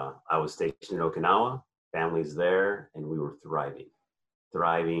I was stationed in Okinawa, family's there, and we were thriving,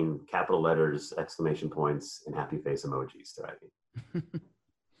 capital letters, exclamation points, and happy face emojis, thriving.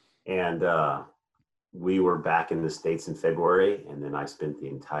 And we were back in the States in February, and then I spent the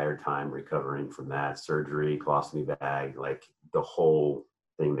entire time recovering from that surgery, colostomy bag, like the whole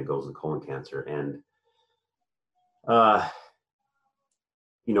thing that goes with colon cancer. And, I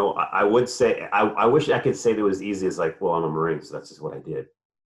would say, I wish I could say that it was easy as like, well, I'm a Marine, so that's just what I did.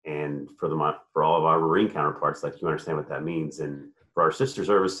 And for all of our Marine counterparts, like you understand what that means. And for our sister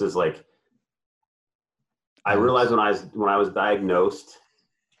services, like I realized when I was diagnosed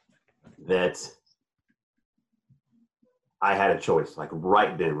that I had a choice, like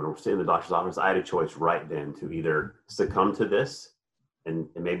right then when I was sitting in the doctor's office, I had a choice right then to either succumb to this, and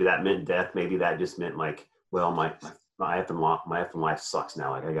maybe that meant death. Maybe that just meant like, well, my life sucks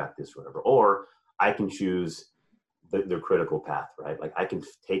now. Like I got this, whatever. Or I can choose the critical path, right? Like I can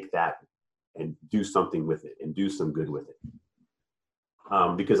take that and do something with it and do some good with it.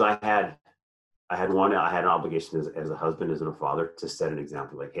 because I had an obligation as a husband, as a father, to set an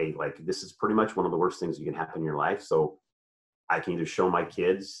example. Like, hey, like this is pretty much one of the worst things that can happen in your life. So I can either show my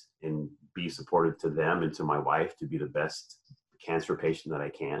kids and be supportive to them and to my wife to be the best cancer patient that I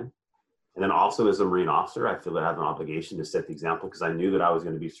can. And then also as a Marine officer, I feel that I have an obligation to set the example, because I knew that I was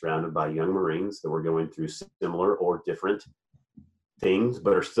going to be surrounded by young Marines that were going through similar or different things,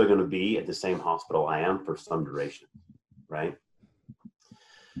 but are still going to be at the same hospital I am for some duration, right?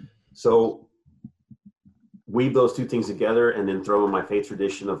 So weave those two things together, and then throw in my faith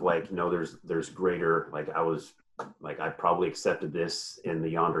tradition of like, you know, there's greater, like I probably accepted this in the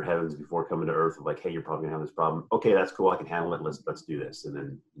yonder heavens before coming to earth of like, hey, you're probably gonna have this problem. Okay, that's cool. I can handle it. Let's do this. And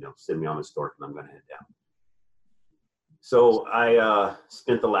then, you know, send me on this stork and I'm going to head down. So I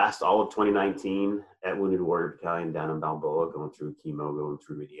spent the last all of 2019 at Wounded Warrior Battalion down in Balboa, going through chemo, going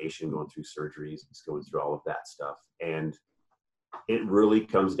through radiation, going through surgeries, just going through all of that stuff. And it really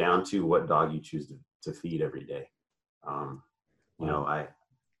comes down to what dog you choose to feed every day. You know,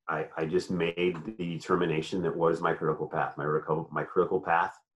 I just made the determination that was my critical path. My critical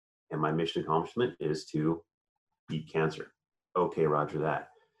path and my mission accomplishment is to beat cancer. Okay, roger that.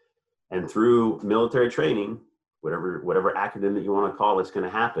 And through military training, whatever acronym that you want to call it's going to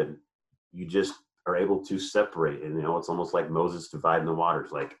happen, you just are able to separate. And, you know, it's almost like Moses dividing the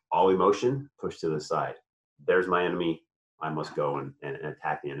waters, like all emotion, push to the side. There's my enemy. I must go and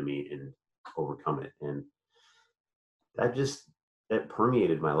attack the enemy and overcome it. And that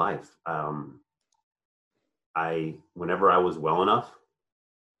permeated my life. Whenever I was well enough,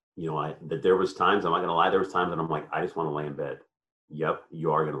 you know, that there was times, I'm not going to lie, there was times that I'm like, I just want to lay in bed. Yep,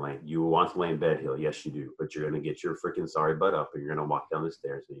 you are going to lay. You want to lay in bed, Hill. Yes, you do. But you're going to get your freaking sorry butt up, and you're going to walk down the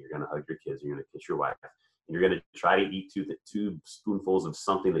stairs, and you're going to hug your kids, and you're going to kiss your wife, and you're going to try to eat two spoonfuls of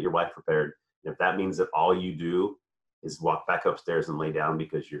something that your wife prepared. And if that means that all you do is walk back upstairs and lay down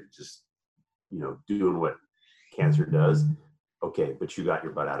because you're just, you know, doing what cancer does, okay, but you got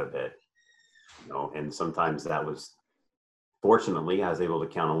your butt out of bed. You know, and sometimes that was, fortunately, I was able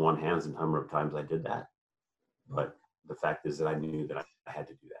to count on one hand the number of times I did that. But the fact is that I knew that I had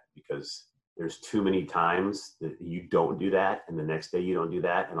to do that, because there's too many times that you don't do that, and the next day you don't do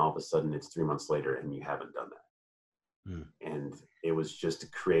that, and all of a sudden it's 3 months later and you haven't done that. And it was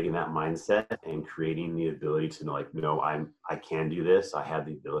just creating that mindset and creating the ability to know, like, no, I can do this. I have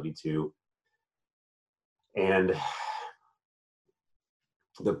the ability to. And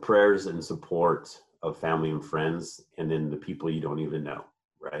the prayers and support of family and friends, and then the people you don't even know,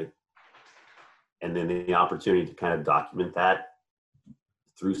 right? And then the opportunity to kind of document that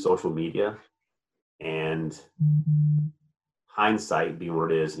through social media, and hindsight being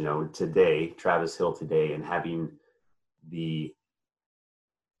what it is, you know, today, Travis Hill today, and having the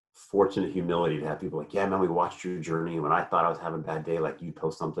fortunate humility to have people like, yeah, man, we watched your journey. And when I thought I was having a bad day, like, you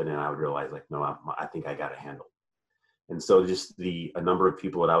post something and I would realize, like, no, I think I got it handled. And so just a number of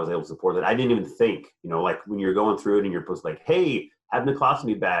people that I was able to support that I didn't even think, you know, like when you're going through it and you're post like, hey, having a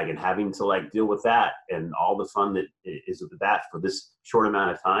colostomy bag and having to like deal with that and all the fun that is with that for this short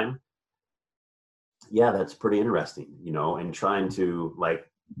amount of time. Yeah, that's pretty interesting, you know, and trying to, like,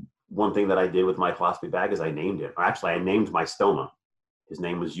 one thing that I did with my colostomy bag is I named it. Or actually, I named my stoma. His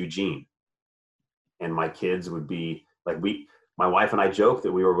name was Eugene. And my kids would be like, my wife and I joked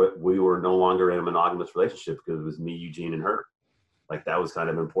that we were no longer in a monogamous relationship because it was me, Eugene, and her. Like, that was kind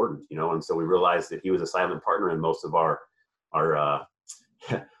of important, you know. And so we realized that he was a silent partner in most of our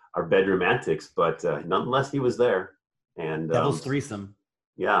bedroom antics, but nonetheless, he was there. And Devil's threesome.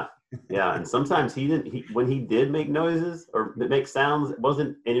 Yeah. And sometimes when he did make noises or make sounds, it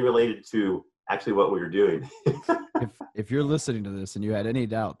wasn't any related to actually what we were doing. if you're listening to this and you had any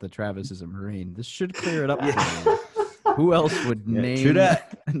doubt that Travis is a Marine, this should clear it up for you. Who else would name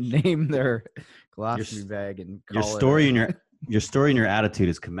their colostomy bag and call your story and your attitude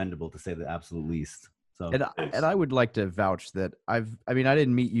is commendable, to say the absolute least. So and I would like to vouch that I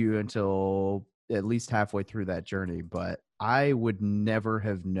didn't meet you until at least halfway through that journey, but I would never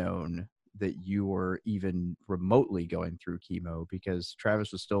have known that you were even remotely going through chemo, because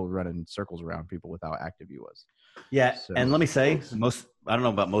Travis was still running circles around people with how active he was. Yeah. So, and let me say, I don't know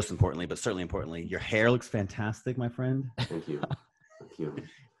about most importantly, but certainly importantly, your hair looks fantastic, my friend. Thank you.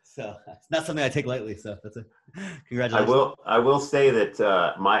 So it's not something I take lightly. So that's congratulations. I will say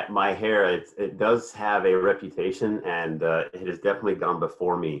that my hair, it does have a reputation, and it has definitely gone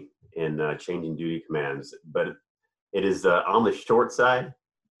before me in changing duty commands, but it is on the short side,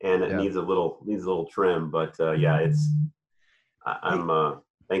 and it needs a little trim. But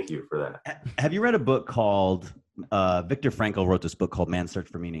thank you for that. Have you read a book called Viktor Frankl wrote this book called Man's Search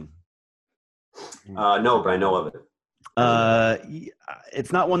for Meaning? No, but I know of it.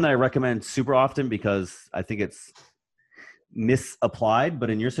 It's not one that I recommend super often because I think it's misapplied, but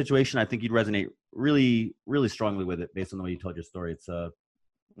in your situation, I think you'd resonate really, really strongly with it based on the way you told your story. It's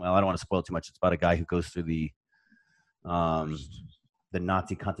well, I don't want to spoil too much. It's about a guy who goes through the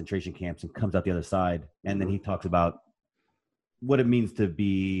Nazi concentration camps and comes out the other side. And then he talks about what it means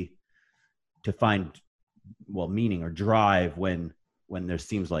to find, well, meaning or drive when there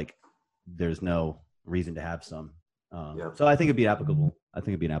seems like there's no reason to have some. So I think it'd be applicable. I think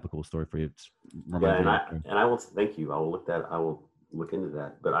it'd be an applicable story for you. Yeah, and I will thank you. I will look into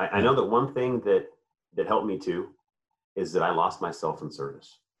that. But I know that one thing that helped me too is that I lost myself in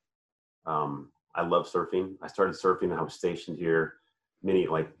service. I love surfing. I started surfing when I was stationed here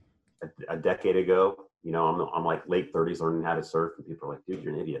like a decade ago. You know, I'm like late 30s learning how to surf, and people are like, dude,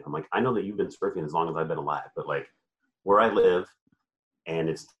 you're an idiot. I'm like, I know that you've been surfing as long as I've been alive, but like where I live, and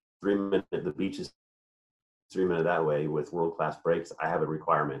it's 3 minutes, the beach is 3 minutes that way with world-class breaks, I have a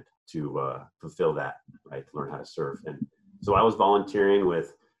requirement to fulfill that, right, to learn how to surf. And so I was volunteering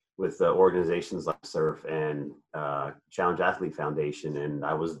with organizations like Surf and Challenge Athlete Foundation, and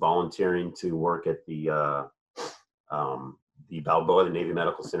I was volunteering to work at the Balboa, the Navy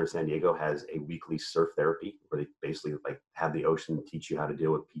Medical Center San Diego has a weekly surf therapy where they basically like have the ocean teach you how to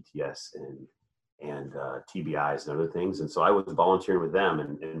deal with PTS and TBIs and other things. And so I was volunteering with them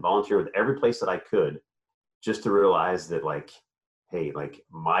and volunteering with every place that I could, just to realize that like, hey, like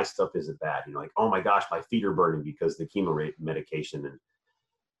my stuff isn't bad. You know, like, oh my gosh, my feet are burning because the chemo medication,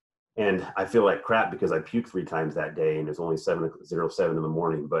 and I feel like crap because I puked 3 times that day, and it's only 7:07 in the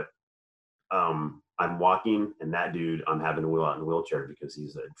morning. But I'm walking, and that dude, I'm having to wheel out in a wheelchair because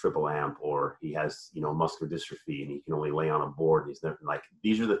he's a triple amp, or he has, you know, muscular dystrophy, and he can only lay on a board. And he's never, like,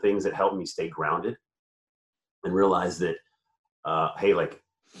 these are the things that help me stay grounded and realize that, hey, like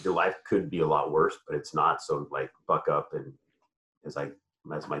your life could be a lot worse, but it's not. So like buck up, and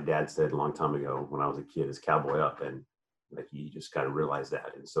as my dad said a long time ago when I was a kid, is cowboy up, and like you just kind of realize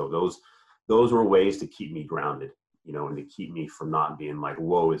that. And so those were ways to keep me grounded, you know, and to keep me from not being like,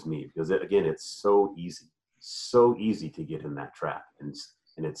 woe is me, because again, it's so easy to get in that trap. And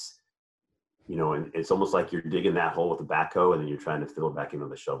it's, you know, and it's almost like you're digging that hole with a backhoe and then you're trying to fill it back in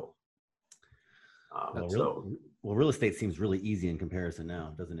with a shovel. Real estate seems really easy in comparison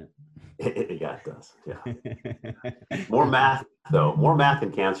now, doesn't it? Yeah, it does. Yeah. More math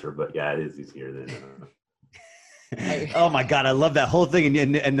than cancer, but yeah, it is easier than, oh my God, I love that whole thing.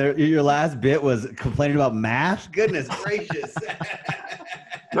 And your last bit was complaining about math. Goodness gracious.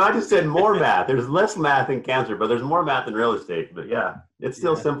 No, I just said more math. There's less math in cancer, but there's more math in real estate. But yeah, it's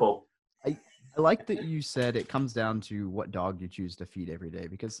still simple. I like that you said it comes down to what dog you choose to feed every day,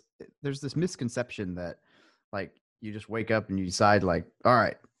 because there's this misconception that like you just wake up and you decide like, all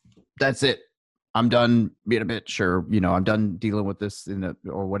right, that's it. I'm done being a bitch, or, you know, I'm done dealing with this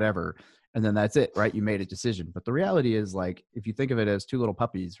or whatever. And then that's it, right? You made a decision. But the reality is, like, if you think of it as 2 little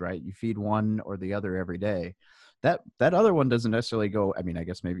puppies, right? You feed one or the other every day. That other one doesn't necessarily go. I mean, I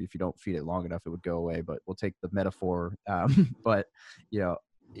guess maybe if you don't feed it long enough, it would go away. But we'll take the metaphor. But you know,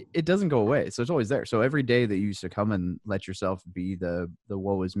 it doesn't go away. So it's always there. So every day that you used to come and let yourself be the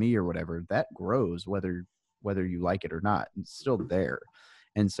woe is me or whatever, that grows whether you like it or not. It's still there.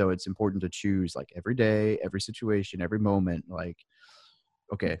 And so it's important to choose, like, every day, every situation, every moment, like,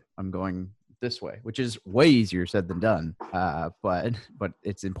 okay, I'm going this way, which is way easier said than done. But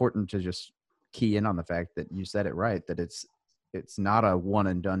it's important to just key in on the fact that you said it right, that it's not a one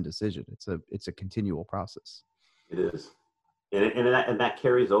and done decision. It's a continual process. It is. And that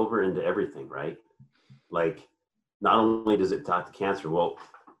carries over into everything, right? Like, not only does it talk to cancer, well,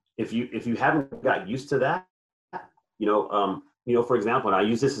 if you haven't got used to that, you know, for example, and I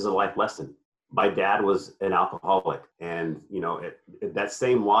use this as a life lesson. My dad was an alcoholic, and you know that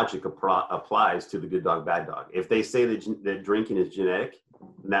same logic applies to the good dog, bad dog. If they say that drinking is genetic,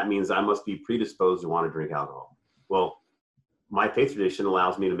 that means I must be predisposed to want to drink alcohol. Well, my faith tradition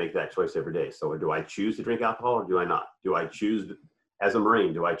allows me to make that choice every day. So do I choose to drink alcohol or do I not? Do I choose, as a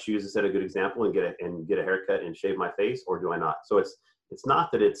Marine, do I choose to set a good example and get a haircut and shave my face, or do I not? So it's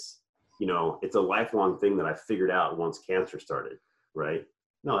not that it's, you know, it's a lifelong thing that I figured out once cancer started, right?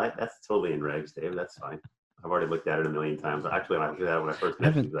 No, that's totally in regs, Dave. That's fine. I've already looked at it a million times. Actually, I looked at it when I first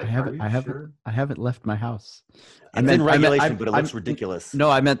met you. I haven't left my house. It's in regulation, but it looks ridiculous.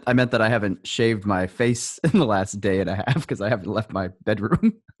 No, I meant that I haven't shaved my face in the last day and a half because I haven't left my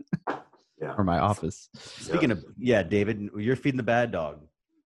bedroom or my office. Speaking of, David, you're feeding the bad dog.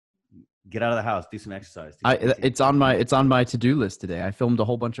 Get out of the house, do some exercise. It's on my to-do list today. I filmed a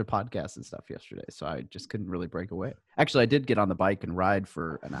whole bunch of podcasts and stuff yesterday, so I just couldn't really break away. Actually, I did get on the bike and ride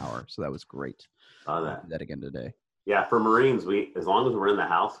for an hour, so that was great. Saw that. I'll do that again today. Yeah, for Marines, as long as we're in the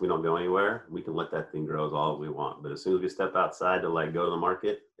house, we don't go anywhere. We can let that thing grow as all as we want. But as soon as we step outside to like go to the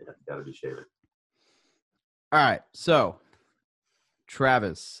market, it's got to be shaven. All right. So,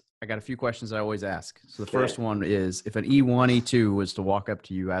 Travis, I got a few questions I always ask. So the first one is, if an E1, E2 was to walk up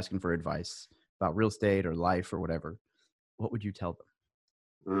to you asking for advice about real estate or life or whatever, what would you tell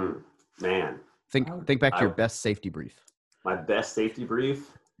them? Man. Think back to your best safety brief. My best safety brief?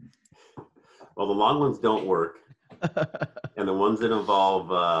 Well, the long ones don't work. And the ones that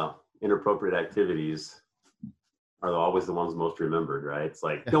involve inappropriate activities are always the ones most remembered, right? It's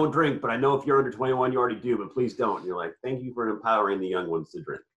like, don't drink, but I know if you're under 21, you already do, but please don't. And you're like, thank you for empowering the young ones to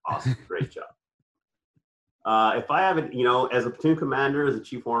drink. Awesome. Great job. If I haven't, as a platoon commander, as a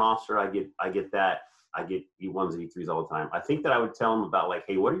chief warrant officer, I get that. I get E1s and E3s all the time. I think that I would tell them about like,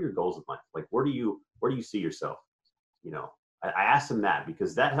 hey, what are your goals in life? Like, where do you see yourself? I ask them that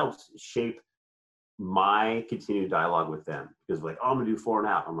because that helps shape my continued dialogue with them. Because like, oh, I'm gonna do 4 and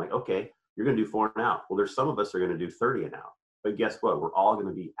out. I'm like, okay, you're gonna do 4 and out. Well, there's some of us are gonna do 30 and out. But guess what? We're all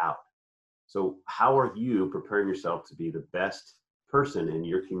gonna be out. So how are you preparing yourself to be the best person in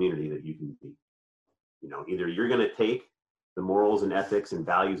your community that you can be? Either you're gonna take the morals and ethics and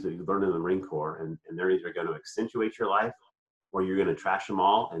values that you learned in the Marine Corps, and they're either gonna accentuate your life, or you're gonna trash them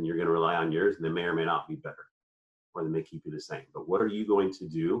all and you're gonna rely on yours, and they may or may not be better, or they may keep you the same. But what are you going to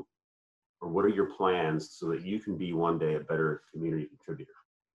do? Or what are your plans so that you can be one day a better community contributor?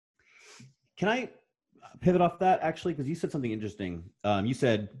 Can I pivot off that actually? Because you said something interesting. You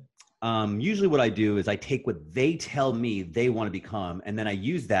said, usually what I do is I take what they tell me they want to become, and then I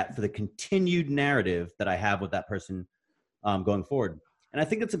use that for the continued narrative that I have with that person going forward. And I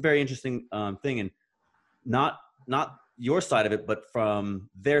think that's a very interesting thing, and not your side of it, but from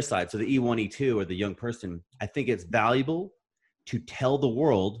their side. So the E1, E2, or the young person, I think it's valuable to tell the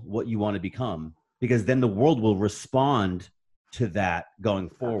world what you want to become, because then the world will respond to that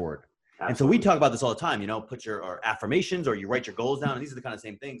going forward. Absolutely. And so we talk about this all the time, put your affirmations, or you write your goals down. And these are the kind of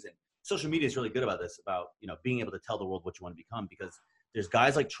same things. And social media is really good about this, about, being able to tell the world what you want to become, because there's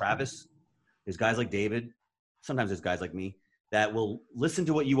guys like Travis, there's guys like David, sometimes there's guys like me that will listen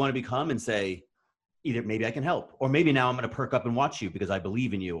to what you want to become and say, either maybe I can help, or maybe now I'm going to perk up and watch you because I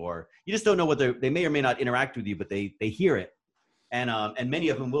believe in you, or you just don't know what they may or may not interact with you, but they hear it. And many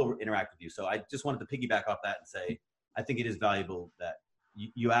of them will interact with you. So I just wanted to piggyback off that and say, I think it is valuable that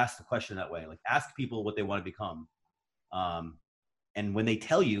you ask the question that way. Like, ask people what they want to become. And when they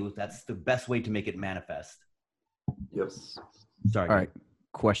tell you, that's the best way to make it manifest. Yes. Sorry. All right.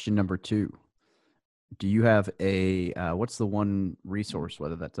 Question number 2. Do you have what's the one resource,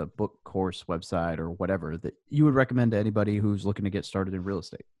 whether that's a book, course, website, or whatever, that you would recommend to anybody who's looking to get started in real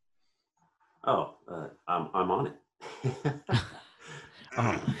estate? Oh, I'm on it.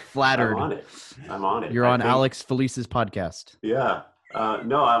 Oh, flattered. I'm on it. You're on Alex Felice's podcast. Yeah.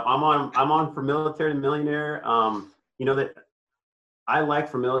 No, I'm on For Military to Millionaire. That I like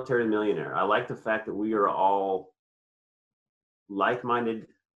For Military to Millionaire. I like the fact that we are all like-minded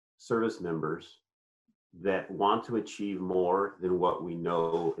service members that want to achieve more than what we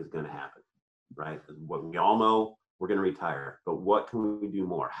know is going to happen, right? What we all know, we're going to retire, but what can we do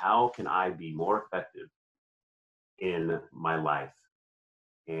more? How can I be more effective in my life?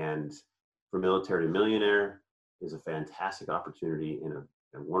 And For Military to Millionaire is a fantastic opportunity and a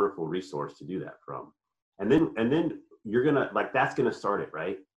wonderful resource to do that from. And then you're gonna, like, that's gonna start it,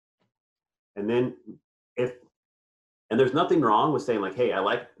 right? And then and there's nothing wrong with saying like, hey, I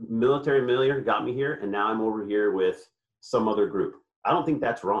like Military Millionaire, got me here, and now I'm over here with some other group. I don't think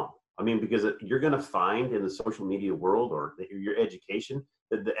that's wrong. I mean, because you're gonna find in the social media world, or your education,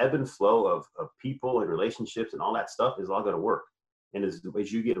 that the ebb and flow of people and relationships and all that stuff is all gonna work. And as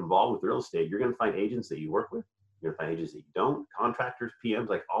you get involved with real estate, you're going to find agents that you work with. You're going to find agents that you don't, contractors, PMs,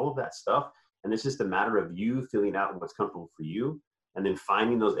 like all of that stuff. And it's just a matter of you filling out what's comfortable for you, and then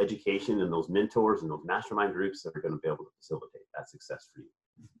finding those education and those mentors and those mastermind groups that are going to be able to facilitate that success for you.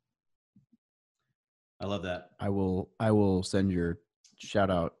 I love that. I will send your shout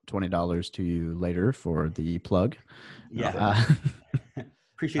out $20 to you later for the plug. Yeah.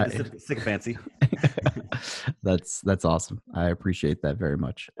 Appreciate the sick fancy. That's awesome. I appreciate that very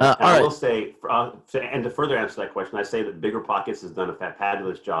much. I will say, and to further answer that question, I say that Bigger Pockets has done a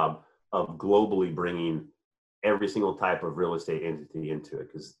fabulous job of globally bringing every single type of real estate entity into it,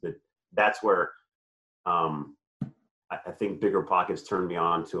 because that's where I think Bigger Pockets turned me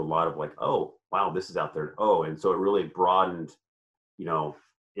on to a lot of like, oh, wow, this is out there. Oh, and so it really broadened,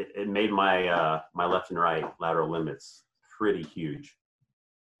 it made my my left and right lateral limits pretty huge.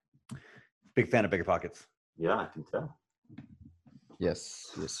 Big fan of Bigger Pockets. Yeah, I can tell.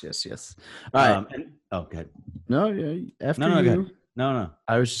 Yes. All right. Go ahead. No, yeah. After No, you, go ahead. No.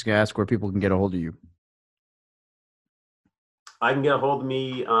 I was just gonna ask where people can get a hold of you. I can get a hold of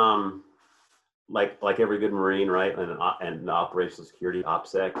me, like every good Marine, right? And operational security,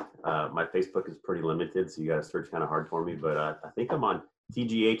 OPSEC. My Facebook is pretty limited, so you got to search kind of hard for me. But I think I'm on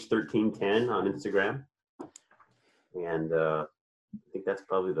TGH1310 on Instagram, and I think that's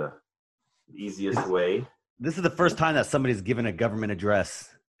probably the easiest way. This is the first time that somebody's given a government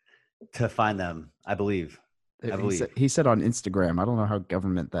address to find them, I believe. He said on Instagram. I don't know how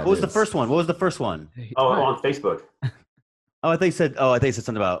government that is. What was the first one? What was the first one? On Facebook. I thought you said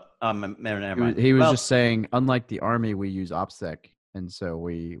something about never mind. He was just saying, unlike the Army, we use OPSEC, and so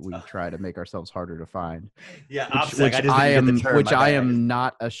we try to make ourselves harder to find. Yeah, which I am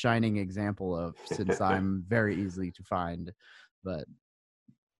not a shining example of, since I'm very easily to find. But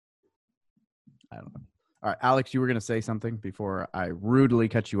I don't know. All right, Alex, you were going to say something before I rudely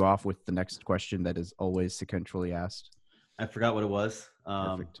cut you off with the next question that is always sequentially asked. I forgot what it was.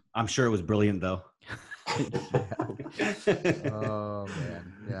 Perfect. I'm sure it was brilliant, though. Oh,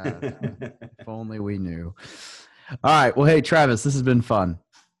 man. Yeah. If only we knew. All right. Well, hey, Travis, this has been fun.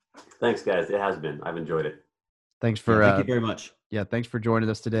 Thanks, guys. It has been. I've enjoyed it. Thanks for thank you very much. Yeah, thanks for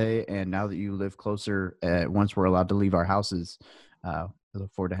joining us today. And now that you live closer, once we're allowed to leave our houses, I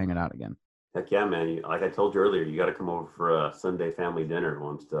look forward to hanging out again. Heck yeah, man. Like I told you earlier, you got to come over for a Sunday family dinner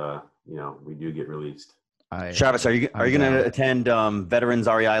once we do get released. Travis, are you going to attend Veterans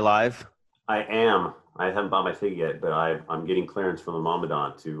REI Live? I am. I haven't bought my ticket yet, but I'm getting clearance from the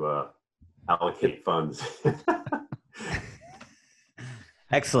Ramadan to allocate funds.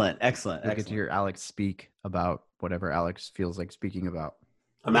 Excellent. You'll get to hear Alex speak about whatever Alex feels like speaking about.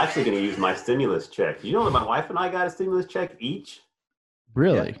 I'm actually going to use my stimulus check. You know that my wife and I got a stimulus check each?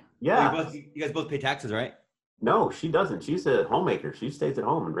 Really? Yeah. Well, you guys both pay taxes, right? No, she doesn't. She's a homemaker. She stays at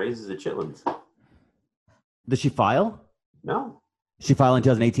home and raises the chitlins. Did she file? No. Did she file in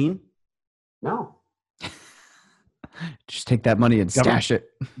 2018? No. Just take that money and stash it.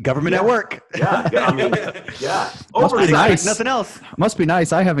 Government at work. Yeah. I mean, yeah. Must be nice. Nothing else. Must be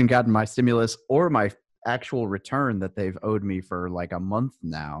nice. I haven't gotten my stimulus or my actual return that they've owed me for like a month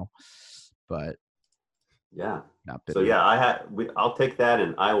now. But yeah. Not so yeah, I'll take that,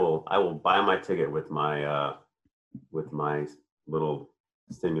 and I will buy my ticket with my little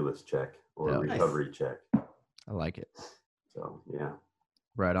stimulus check or recovery check. I like it. So yeah.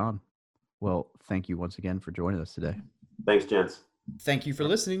 Right on. Well, thank you once again for joining us today. Thanks, gents. Thank you for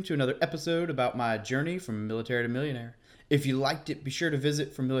listening to another episode about my journey from military to millionaire. If you liked it, be sure to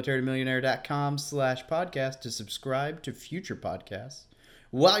visit FromMilitaryToMillionaire.com/podcast to subscribe to future podcasts.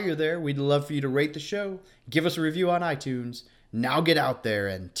 While you're there, we'd love for you to rate the show, give us a review on iTunes. Now get out there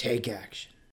and take action.